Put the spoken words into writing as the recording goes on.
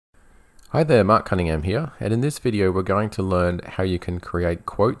Hi there, Mark Cunningham here, and in this video we're going to learn how you can create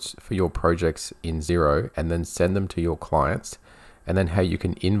quotes for your projects in Xero and then send them to your clients, and then how you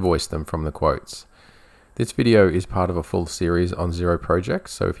can invoice them from the quotes. This video is part of a full series on Xero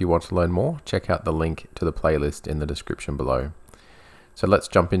Projects, so if you want to learn more, check out the link to the playlist in the description below. So let's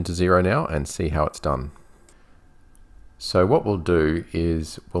jump into Xero now and see how it's done. So what we'll do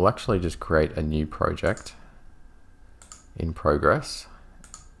is we'll actually just create a new project in progress.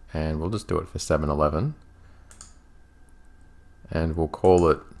 And we'll just do it for 7-Eleven, and we'll call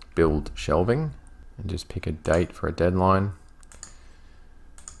it build shelving and just pick a date for a deadline.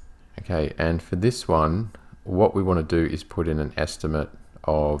 Okay, and for this one what we want to do is put in an estimate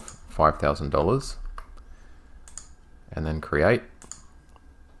of $5,000 and then create.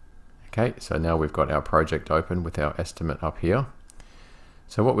 Okay, so now we've got our project open with our estimate up here.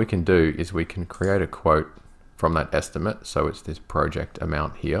 So what we can do is we can create a quote from that estimate, so it's this project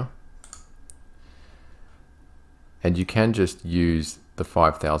amount here, and you can just use the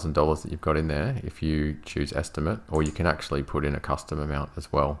 $5,000 that you've got in there if you choose estimate, or you can actually put in a custom amount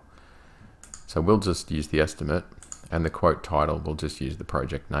as well. So we'll just use the estimate, and the quote title we'll just use the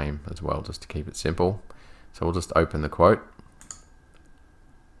project name as well, just to keep it simple. So we'll just open the quote.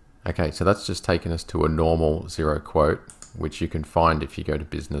 Okay, so that's just taken us to a normal Xero quote, which you can find if you go to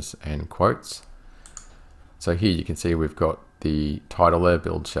business and quotes. So here you can see we've got the title there,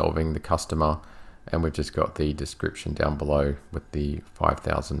 build shelving, the customer, and we've just got the description down below with the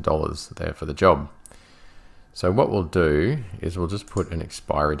 $5,000 there for the job. So what we'll do is we'll just put an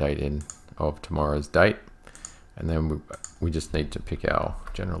expiry date in of tomorrow's date, and then we just need to pick our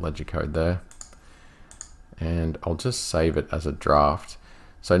general ledger code there, and I'll just save it as a draft.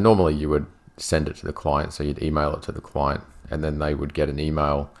 So normally you would send it to the client, so you'd email it to the client, and then they would get an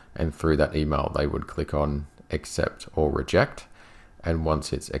email, and through that email they would click on accept or reject, and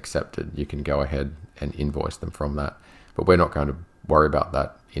once it's accepted you can go ahead and invoice them from that. But we're not going to worry about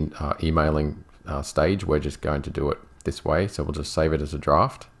that in emailing stage. We're just going to do it this way, so we'll just save it as a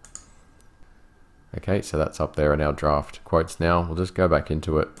draft. Okay, so that's up there in our draft quotes now. We'll just go back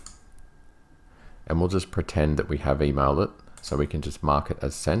into it and we'll just pretend that we have emailed it, so we can just mark it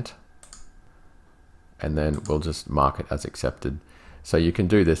as sent, and then we'll just mark it as accepted. So you can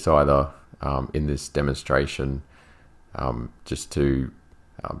do this either in this demonstration just to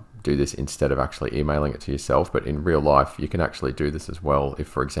do this instead of actually emailing it to yourself, but in real life you can actually do this as well. If,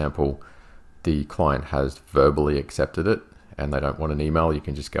 for example, the client has verbally accepted it and they don't want an email, you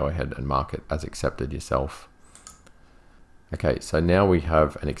can just go ahead and mark it as accepted yourself. Okay, so now we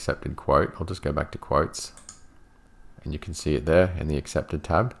have an accepted quote. I'll just go back to quotes, and you can see it there in the accepted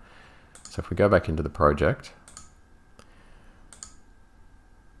tab. So if we go back into the project,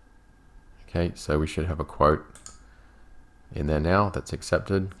 okay, so we should have a quote in there now that's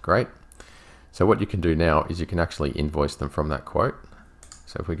accepted. Great. So what you can do now is you can actually invoice them from that quote.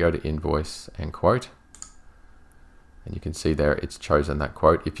 So if we go to invoice and quote, and you can see there it's chosen that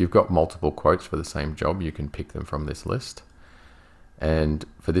quote. If you've got multiple quotes for the same job, you can pick them from this list. And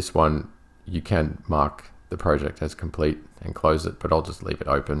for this one, you can mark the project as complete and close it, but I'll just leave it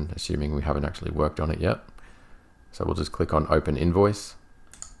open, assuming we haven't actually worked on it yet. So we'll just click on open invoice.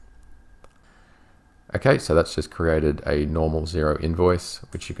 Okay, so that's just created a normal Xero invoice,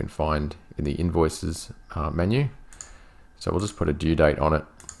 which you can find in the invoices menu. So we'll just put a due date on it,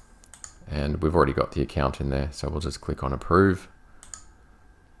 and we've already got the account in there, so we'll just click on approve.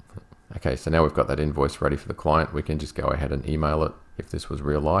 Okay, so now we've got that invoice ready for the client. We can just go ahead and email it if this was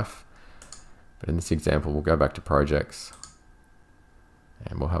real life. But in this example, we'll go back to projects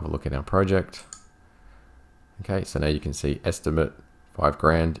and we'll have a look at our project. Okay, so now you can see estimate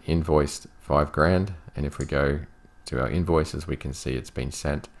 $5,000, invoiced $5,000, and if we go to our invoices, we can see it's been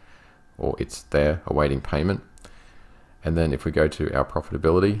sent, or it's there awaiting payment. And then if we go to our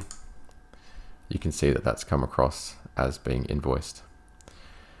profitability, you can see that that's come across as being invoiced.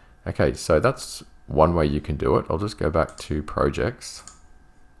 Okay, so that's one way you can do it. I'll just go back to projects,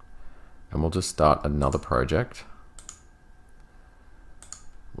 and we'll just start another project.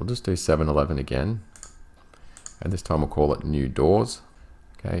 We'll just do 7-Eleven again, and this time we'll call it new doors.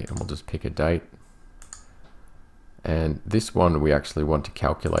 Okay, and we'll just pick a date, and this one we actually want to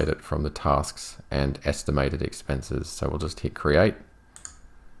calculate it from the tasks and estimated expenses, so we'll just hit create.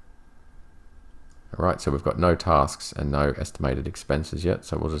 Alright, so we've got no tasks and no estimated expenses yet,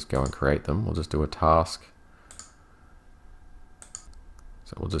 so we'll just go and create them. We'll just do a task.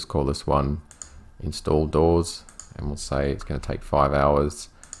 So we'll just call this one install doors, and we'll say it's going to take 5 hours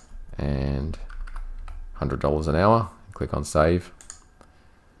and $100 an hour. Click on save.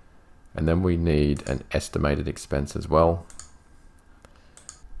 And then we need an estimated expense as well.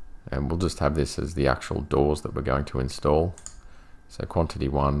 And we'll just have this as the actual doors that we're going to install. So quantity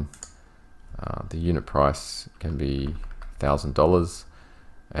 1, the unit price can be $1,000,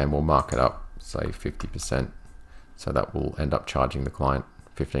 and we'll mark it up, say 50%. So that will end up charging the client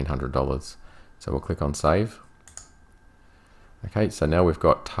 $1,500. So we'll click on save. Okay, so now we've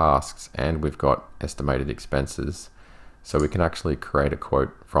got tasks and we've got estimated expenses. So we can actually create a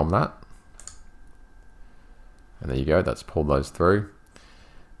quote from that. And there you go, that's pulled those through.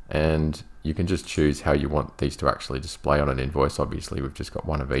 And you can just choose how you want these to actually display on an invoice. Obviously, we've just got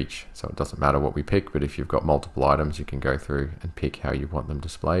one of each, so it doesn't matter what we pick, but if you've got multiple items, you can go through and pick how you want them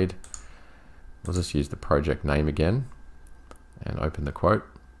displayed. We'll just use the project name again and open the quote.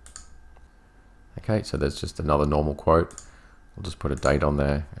 Okay, so there's just another normal quote. We'll just put a date on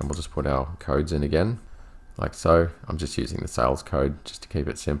there and we'll just put our codes in again, like so. I'm just using the sales code just to keep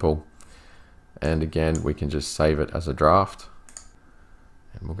it simple. And again, we can just save it as a draft.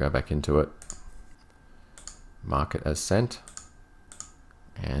 And we'll go back into it, mark it as sent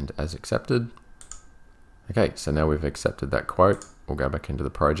and as accepted. Okay, so now we've accepted that quote. We'll go back into the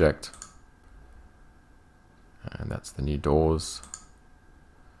project, and that's the new doors.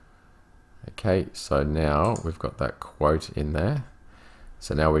 Okay, so now we've got that quote in there.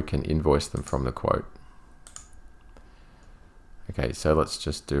 So now we can invoice them from the quote. Okay, so let's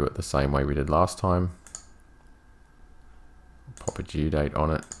just do it the same way we did last time. Pop a due date on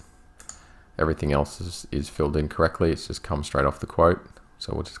it. Everything else is filled in correctly. It's just come straight off the quote.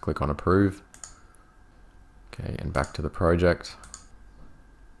 So we'll just click on approve. Okay, and back to the project.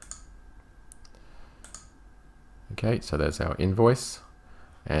 Okay, so there's our invoice.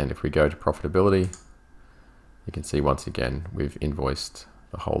 And if we go to profitability, you can see once again, we've invoiced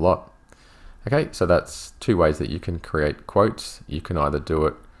the whole lot. Okay, so that's two ways that you can create quotes. You can either do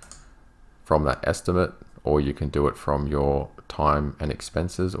it from that estimate, or you can do it from your time and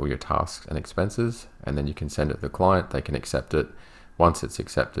expenses, or your tasks and expenses, and then you can send it to the client. They can accept it. Once it's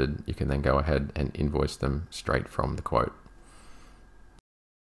accepted, you can then go ahead and invoice them straight from the quote.